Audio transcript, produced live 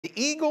The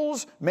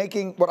Eagles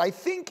making what I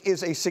think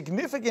is a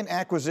significant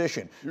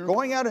acquisition,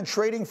 going out and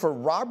trading for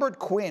Robert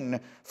Quinn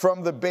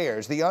from the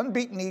Bears. The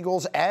unbeaten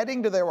Eagles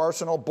adding to their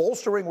arsenal,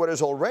 bolstering what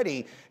is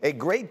already a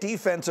great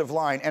defensive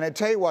line. And I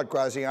tell you what,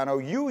 Graziano,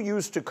 you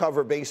used to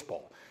cover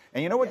baseball.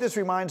 And you know what this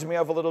reminds me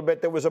of a little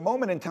bit? There was a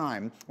moment in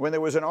time when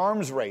there was an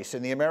arms race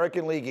in the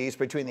American League East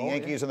between the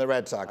Yankees and the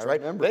Red Sox, right?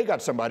 Remember. They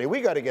got somebody.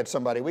 We got to get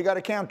somebody. We got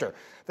to counter.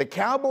 The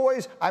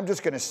Cowboys, I'm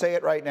just going to say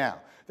it right now.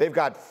 They've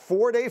got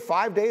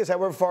 5 days,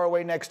 however far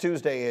away next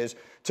Tuesday is,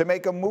 to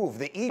make a move.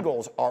 The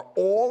Eagles are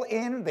all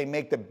in. They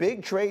make the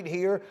big trade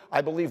here.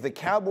 I believe the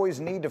Cowboys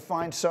need to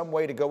find some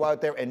way to go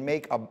out there and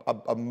make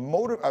a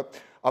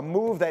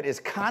move that is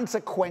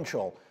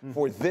consequential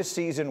for this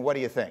season. What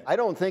do you think? I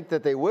don't think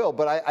that they will,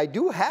 but I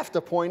do have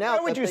to point out.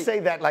 Why would you say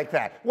that like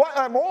that? Why,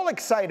 I'm all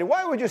excited.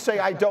 Why would you say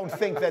I don't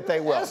think that they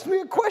will? Ask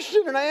me a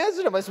question and I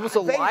answered. Am I supposed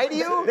to lie to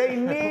you? They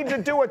need to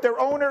do it. Their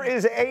owner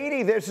is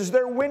 80. This is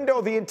their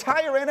window. The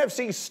entire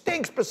NFC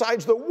stinks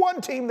besides the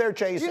one team they're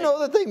chasing. You know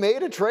that they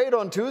made a trade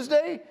on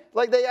Tuesday?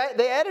 Like they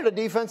added a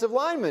defensive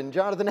lineman,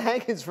 Jonathan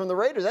Hankins from the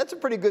Raiders. That's a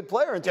pretty good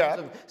player in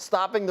terms of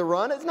stopping the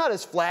run. It's not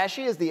as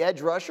flashy as the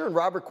edge rusher and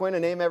Robert Quinn, a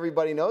name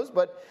everybody knows.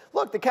 But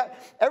look,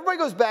 everybody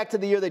goes back to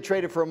the year they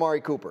traded for Amari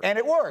Cooper. And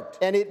it worked.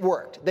 And it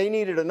worked. They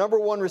needed a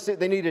 #1 receiver.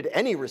 They needed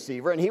any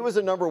receiver, and he was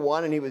a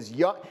 #1, and he was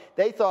young.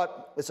 They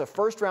thought, it's a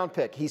first-round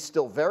pick. He's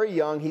still very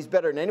young. He's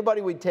better than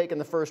anybody we'd take in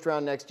the first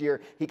round next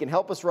year. He can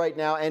help us right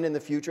now and in the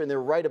future, and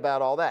they're right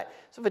about all that.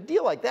 So if a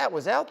deal like that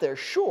was out there,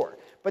 sure.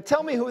 But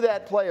tell me who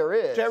that player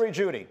is. Jerry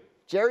Jeudy.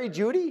 Jerry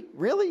Jeudy?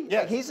 Really?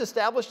 Yes. Like he's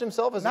established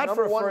himself as a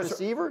 #1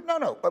 receiver? No,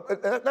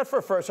 not for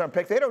a first-round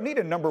pick. They don't need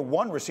a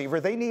 #1 receiver.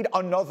 They need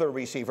another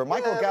receiver.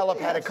 Michael Gallup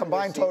had a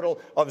combined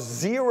total of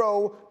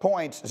 0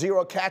 points,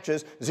 0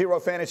 catches, 0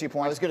 fantasy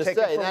points. I was going to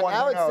say,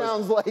 now it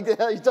sounds like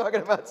you're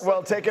talking about...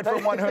 Well, take it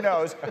from one who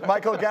knows.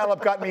 Michael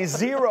Gallup got me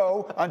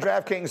 0 on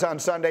DraftKings on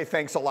Sunday.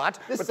 Thanks a lot.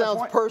 This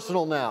sounds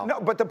personal now. No,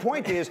 but the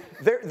point is,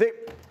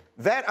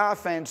 that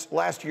offense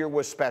last year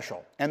was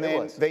special. And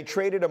then they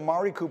traded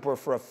Amari Cooper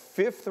for a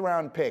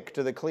 5th-round pick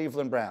to the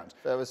Cleveland Browns.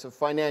 That was a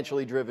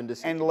financially driven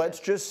decision. And let's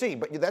just see.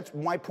 But that's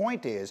my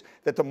point is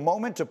that the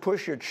moment to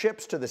push your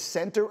chips to the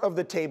center of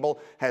the table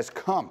has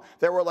come.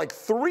 There were like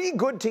 3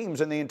 good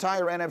teams in the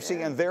entire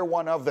NFC, and they're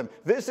one of them.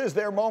 This is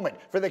their moment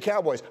for the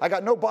Cowboys. I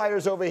got no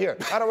buyers over here.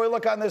 How do I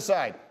look on this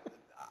side?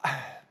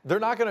 They're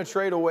not going to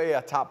trade away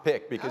a top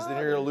pick because then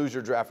you're going to lose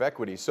your draft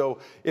equity. So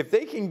if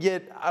they can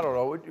get, I don't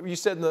know, you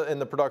said in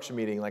the production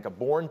meeting, like a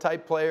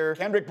Bourne-type player.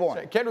 Kendrick Bourne.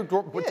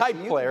 Type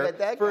player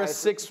for a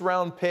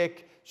 6th-round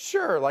pick.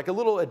 Sure, like a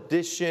little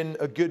addition,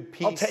 a good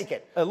piece. I'll take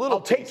it.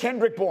 I'll take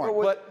Kendrick Bourne.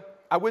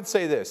 But I would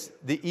say this.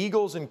 The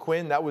Eagles and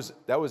Quinn, that was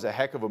a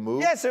heck of a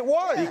move. Yes, it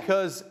was.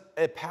 Because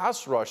a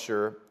pass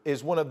rusher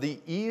is one of the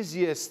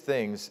easiest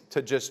things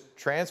to just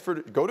transfer,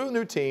 go to a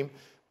new team,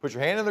 put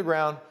your hand on the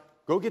ground,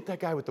 go get that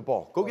guy with the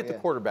ball. Go get the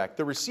quarterback.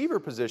 The receiver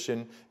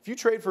position, if you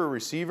trade for a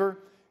receiver,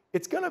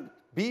 it's going to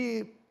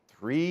be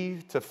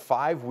 3 to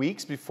 5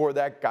 weeks before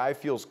that guy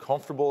feels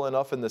comfortable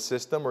enough in the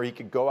system where he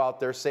could go out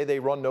there, say they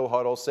run no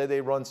huddle, say they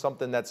run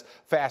something that's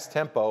fast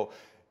tempo.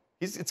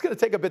 It's going to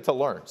take a bit to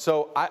learn.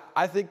 So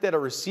I think that a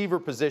receiver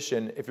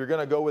position, if you're going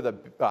to go with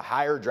a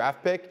higher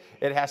draft pick,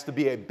 it has to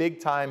be a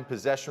big-time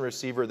possession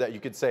receiver that you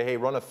could say, hey,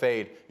 run a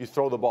fade, you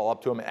throw the ball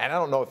up to him. And I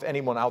don't know if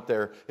anyone out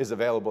there is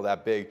available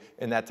that big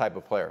in that type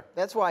of player.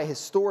 That's why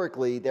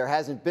historically there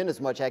hasn't been as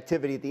much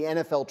activity at the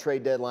NFL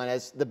trade deadline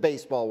as the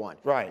baseball one.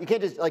 Right. You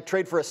can't just like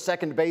trade for a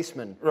second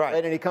baseman. Right.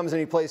 And he comes and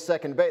he plays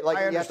second base.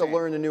 Like you have to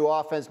learn the new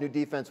offense, new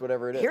defense,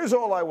 whatever it is. Here's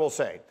all I will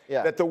say.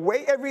 That the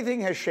way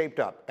everything has shaped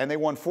up, and they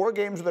won 4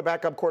 games with the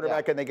backup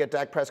quarterback and they get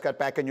Dak Prescott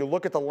back, and you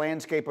look at the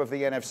landscape of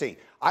the NFC.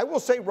 I will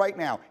say right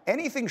now,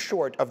 anything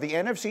short of the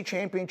NFC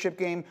Championship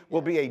game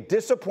will be a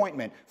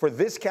disappointment for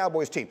this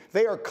Cowboys team.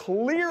 They are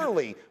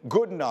clearly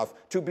good enough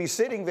to be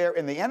sitting there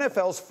in the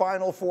NFL's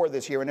Final 4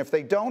 this year, and if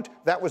they don't,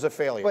 that was a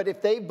failure. But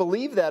if they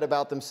believe that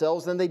about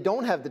themselves, then they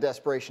don't have the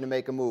desperation to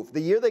make a move.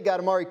 The year they got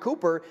Amari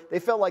Cooper, they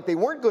felt like they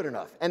weren't good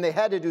enough, and they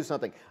had to do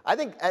something. I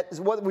think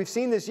what we've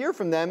seen this year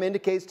from them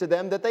indicates to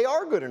them that they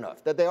are good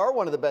enough, that they are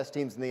one of the best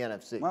teams in the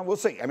NFC. Well, we'll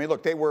see. I mean,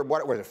 look, they were,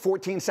 what was it,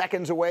 14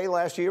 seconds away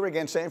last year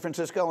against San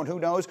Francisco, and who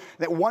knows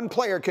that one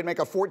player can make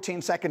a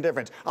 14-second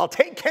difference. I'll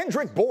take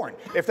Kendrick Bourne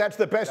if that's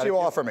the best you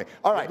offer me.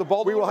 All right. Give the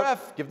ball to the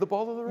ref. Give the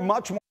ball to the ref.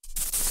 Much more.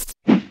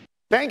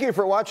 Thank you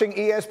for watching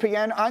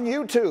ESPN on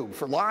YouTube.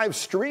 For live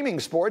streaming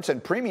sports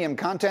and premium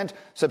content,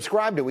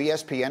 subscribe to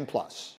ESPN+.